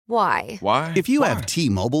Why? Why? If you have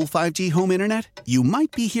T-Mobile 5G home internet, you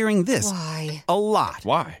might be hearing this Why? a lot.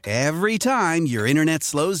 Why? Every time your internet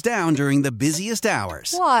slows down during the busiest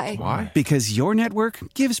hours. Why? Why? Because your network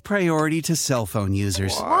gives priority to cell phone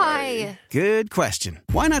users. Why? Good question.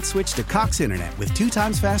 Why not switch to Cox Internet with 2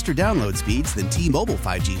 times faster download speeds than T-Mobile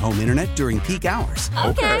 5G home internet during peak hours?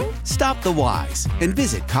 Okay. Stop the whys and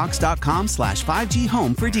visit cox.com/5G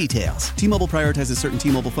home for details. T-Mobile prioritizes certain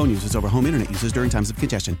T-Mobile phone users over home internet users during times of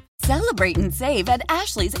congestion. Celebrate and save at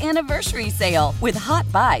Ashley's Anniversary Sale. With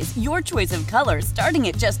Hot Buys, your choice of colors starting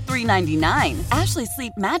at just $3.99. Ashley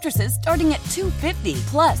Sleep mattresses starting at $2.50.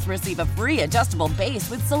 Plus, receive a free adjustable base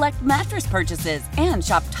with select mattress purchases. And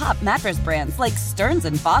shop top mattress brands like Stearns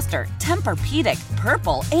 & Foster, Tempur-Pedic,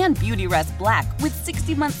 Purple, and Beautyrest Black with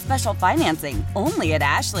 60-month special financing. Only at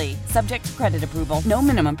Ashley. Subject to credit approval. No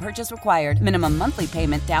minimum purchase required. Minimum monthly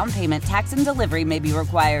payment, down payment, tax, and delivery may be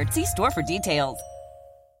required. See store for details.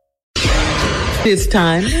 It's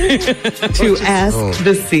time to ask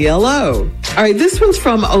the CLO. All right, this one's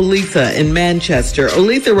from Olitha in Manchester.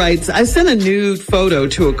 Olitha writes, I sent a nude photo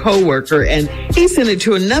to a coworker and he sent it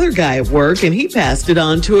to another guy at work and he passed it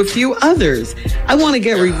on to a few others. I want to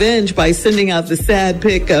get revenge by sending out the sad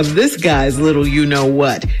pic of this guy's little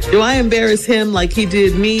you-know-what. Do I embarrass him like he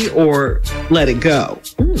did me or let it go?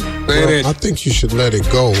 Well, I think you should let it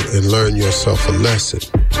go and learn yourself a lesson.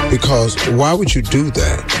 Because why would you do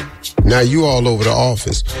that? Now you all over the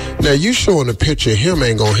office. Now you showing a picture of him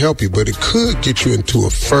ain't gonna help you, but it could get you into a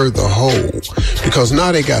further hole because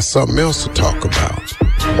now they got something else to talk about.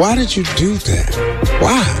 Why did you do that?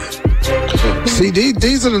 Why? See,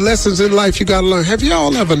 these are the lessons in life you gotta learn. Have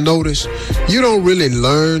y'all ever noticed you don't really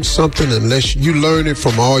learn something unless you learn it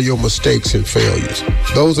from all your mistakes and failures?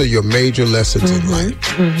 Those are your major lessons in life.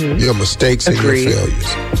 Your mistakes and your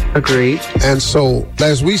failures. Agreed. And so,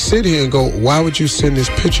 as we sit here and go, why would you send this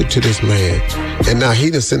picture to this man? And now he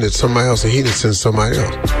done send it to somebody else and he done send somebody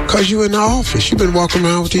else. Because you in the office. You've been walking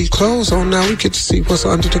around with these clothes on. Now we get to see what's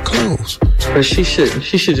under the clothes. But she should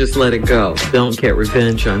just let it go. Don't get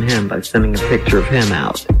revenge on him by sending a picture of him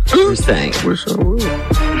out. You're saying. Wish I would.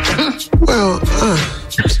 Well,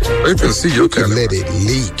 They can see your you could let it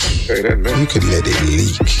leak. You could let it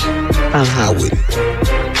leak. I wouldn't.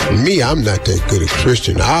 Me, I'm not that good a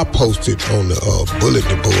Christian. I post it on the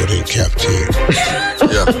bulletin board in cafeteria.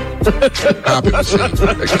 copy machine.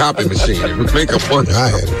 A copy machine. Make a bunch. I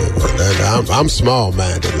had it. I'm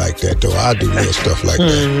small-minded like that, though. I do little stuff like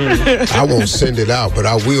that. I won't send it out, but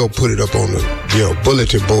I will put it up on the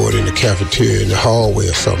bulletin board in the cafeteria in the hallway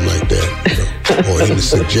or something like that, or in the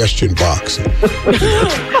suggestion box.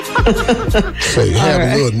 Say, have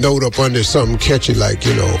a little note up under something catchy like,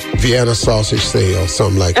 Vienna sausage sale or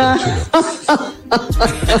something like that,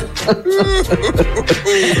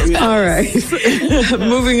 All right.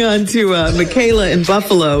 Moving on to Michaela in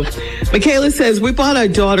Buffalo. Michaela says, we bought our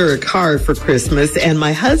daughter a car for Christmas and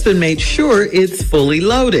my husband made sure it's fully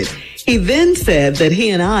loaded. He then said that he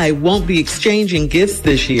and I won't be exchanging gifts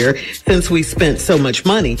this year since we spent so much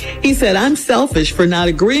money. He said, I'm selfish for not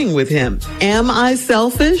agreeing with him. Am I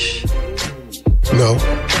selfish? No.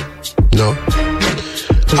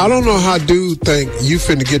 I don't know how dude think you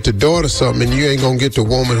finna get the daughter something and you ain't gonna get the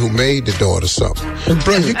woman who made the daughter something.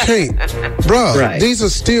 Bruh, you can't. Bruh, right. These are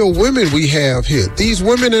still women we have here. These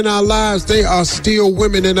women in our lives, they are still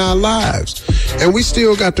women in our lives. And we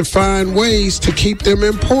still got to find ways to keep them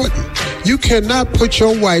important. You cannot put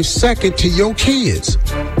your wife second to your kids.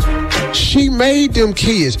 She made them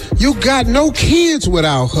kids. You got no kids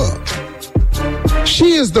without her.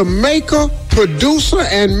 She is the maker, producer,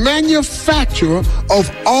 and manufacturer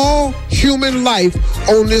of all human life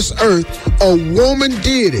on this earth. A woman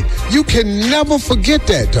did it. You can never forget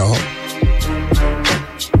that, dog.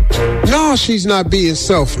 No, she's not being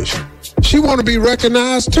selfish. She want to be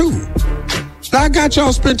recognized, too. I got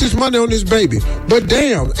y'all spent this money on this baby. But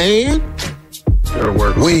damn, and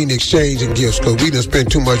we ain't exchanging gifts because we done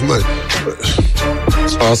spent too much money.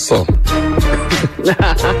 Awesome.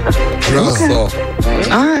 Okay.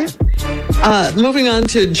 All right. Moving on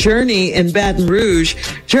to Journey in Baton Rouge.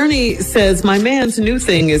 Journey says, my man's new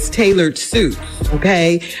thing is tailored suits,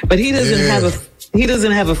 okay? But he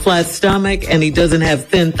doesn't have a flat stomach and he doesn't have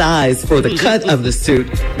thin thighs for the cut of the suit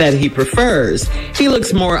that he prefers. He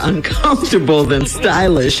looks more uncomfortable than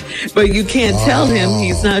stylish, but you can't tell him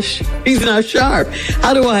he's not sharp.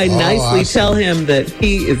 How do I nicely tell him that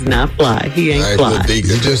he is not fly? He ain't fly.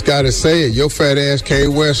 You just gotta say it. Your fat ass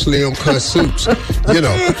can't wear slim cut suits.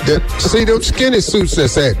 See them skinny suits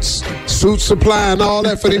that's at Suit Supply and all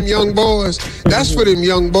that for them young boys? That's for them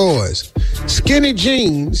young boys. Skinny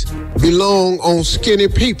jeans belong on skinny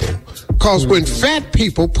people. Because when fat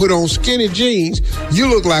people put on skinny jeans, you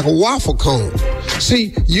look like a waffle cone.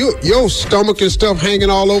 See, your stomach and stuff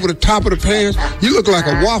hanging all over the top of the pants, you look like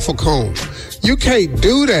a waffle cone. You can't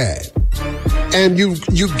do that. And you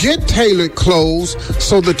get tailored clothes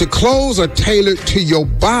so that the clothes are tailored to your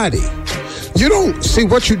body. You don't, see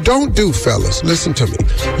what you don't do, fellas, listen to me.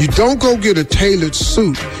 You don't go get a tailored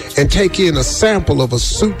suit and take in a sample of a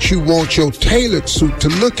suit you want your tailored suit to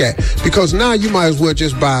look at, because now you might as well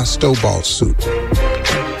just buy a store-bought suit.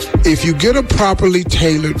 If you get a properly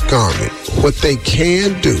tailored garment, what they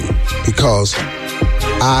can do, because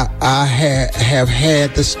I have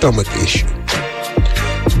had the stomach issue,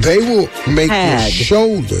 they will make your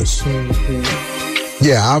shoulders. Mm-hmm.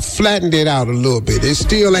 Yeah, I flattened it out a little bit. It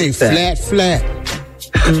still ain't flat.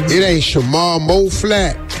 Mm-hmm. It ain't Shamar Mo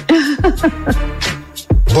flat.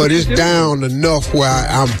 But it's down enough where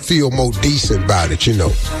I feel more decent about it, you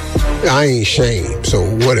know. I ain't ashamed, so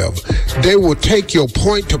whatever. They will take your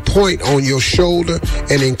point to point on your shoulder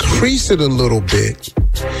and increase it a little bit.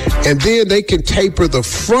 And then they can taper the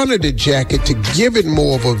front of the jacket to give it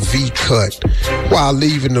more of a V cut while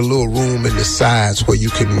leaving a little room in the sides where you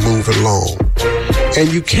can move along. And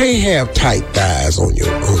you can't have tight thighs on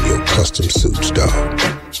your custom suits, dog.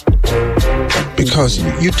 Because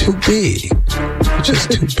you're too big. You're just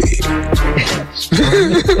too big.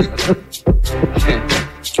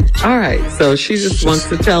 All right, so she just wants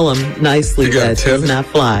to tell him nicely that he's not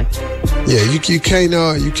fly. Yeah, you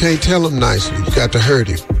can't tell him nicely. You got to hurt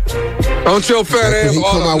him. Don't your fat ass he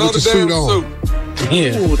come out with the suit on.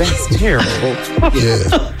 Yeah. Ooh, that's terrible.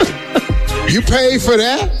 Yeah. You paid for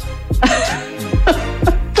that?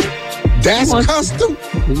 That's custom?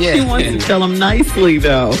 Yeah. He wants to tell him nicely,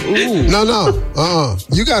 though. Ooh. No.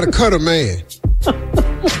 You got to cut a man.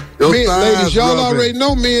 Ladies, y'all already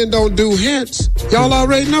know men don't do hints. Y'all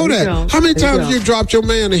already know that. How many times you dropped your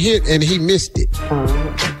man a hint and he missed it?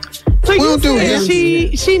 So we don't do hints.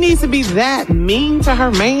 She needs to be that mean to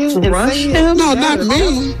her man? Rush him? No, not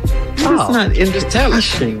mean. It's not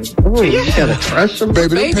interesting. Oh, you gotta crush him.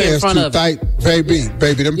 Baby, them pants too tight.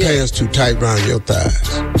 Baby, them pants too tight around your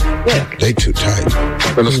thighs. Yeah. They too tight.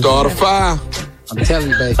 Gonna start a fire. I'm telling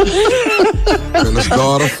you, baby. Gonna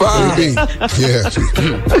start a fire. Baby, yeah.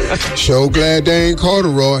 So glad they ain't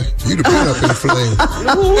corduroy. You'd have been up in flames.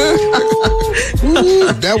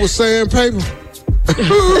 That was sandpaper.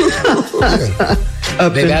 Yeah.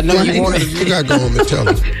 Baby, I know you wanted. You gotta go home and tell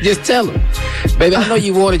him. Just tell him, baby. I know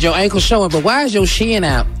you wanted your ankle showing, but why is your shin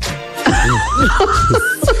out?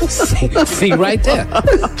 see right there.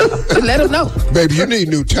 Just let him know. Baby, you need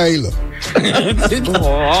new tailor. Nothing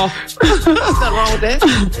wrong with that.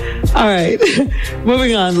 All right,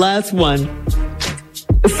 moving on. Last one.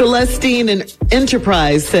 Celestine in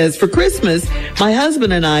Enterprise says, for Christmas, my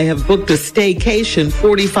husband and I have booked a staycation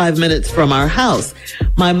 45 minutes from our house.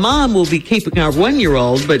 My mom will be keeping our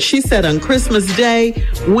 1-year-old, but she said on Christmas Day,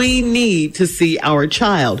 we need to see our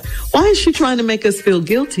child. Why is she trying to make us feel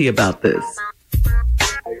guilty about this?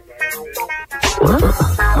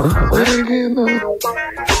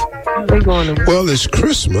 Well, it's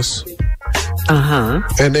Christmas.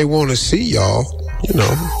 And they want to see y'all, you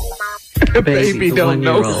know. Baby don't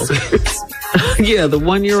know. Yeah, the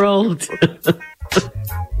 1-year-old.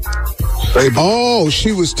 Oh,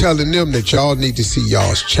 she was telling them that y'all need to see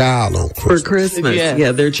y'all's child on Christmas. For Christmas,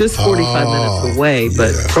 yeah, they're just 45 minutes away,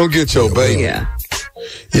 but... Yeah. Go get your baby. Yeah.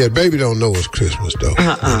 Yeah, baby don't know it's Christmas, though.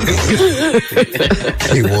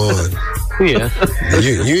 He won. Yeah.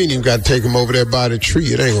 You ain't even got to take him over there by the tree.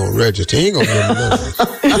 It ain't going to register. He ain't going to remember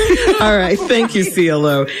nothing. All right. Thank you,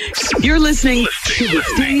 CLO. You're listening to the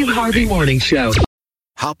Steve Harvey Morning Show.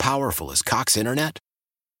 How powerful is Cox Internet?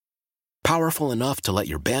 Powerful enough to let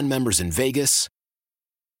your band members in Vegas,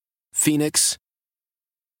 Phoenix,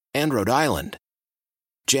 and Rhode Island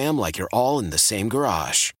jam like you're all in the same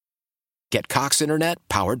garage. Get Cox Internet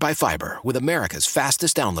powered by fiber with America's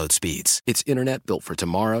fastest download speeds. It's internet built for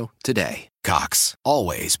tomorrow, today. Cox,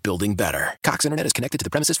 always building better. Cox Internet is connected to the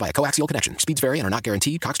premises via coaxial connection. Speeds vary and are not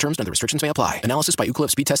guaranteed. Cox terms and other restrictions may apply. Analysis by Ookla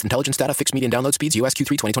Speed Test Intelligence Data. Fixed median download speeds. US Q3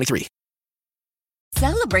 2023.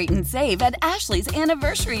 Celebrate and save at Ashley's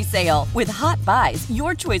Anniversary Sale. With Hot Buys,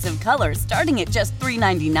 your choice of colors starting at just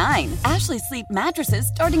 $3.99. Ashley Sleep mattresses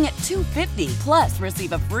starting at $2.50. Plus,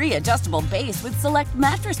 receive a free adjustable base with select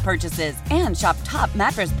mattress purchases. And shop top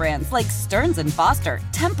mattress brands like Stearns & Foster,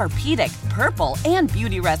 Tempur-Pedic, Purple, and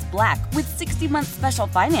Beautyrest Black with 60-month special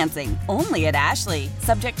financing. Only at Ashley.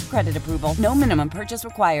 Subject to credit approval. No minimum purchase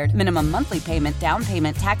required. Minimum monthly payment, down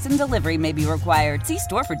payment, tax, and delivery may be required. See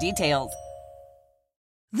store for details.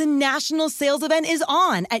 The national sales event is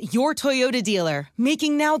on at your Toyota dealer,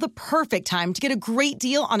 making now the perfect time to get a great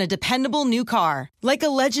deal on a dependable new car. Like a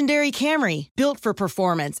legendary Camry, built for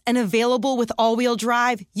performance and available with all-wheel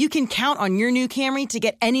drive, you can count on your new Camry to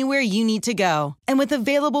get anywhere you need to go. And with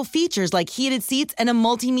available features like heated seats and a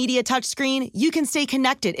multimedia touchscreen, you can stay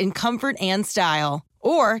connected in comfort and style.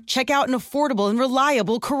 Or check out an affordable and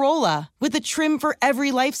reliable Corolla with a trim for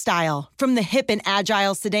every lifestyle, from the hip and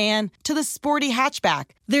agile sedan to the sporty hatchback.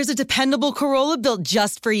 There's a dependable Corolla built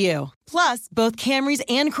just for you. Plus, both Camrys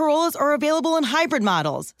and Corollas are available in hybrid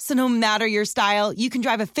models, so no matter your style, you can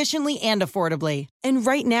drive efficiently and affordably. And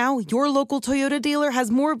right now, your local Toyota dealer has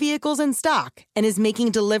more vehicles in stock and is making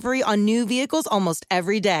delivery on new vehicles almost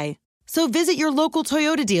every day. So visit your local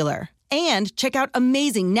Toyota dealer. And check out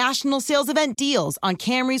amazing national sales event deals on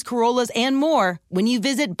Camrys, Corollas, and more when you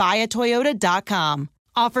visit buyatoyota.com.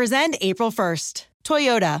 Offers end April 1st.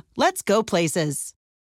 Toyota, let's go places.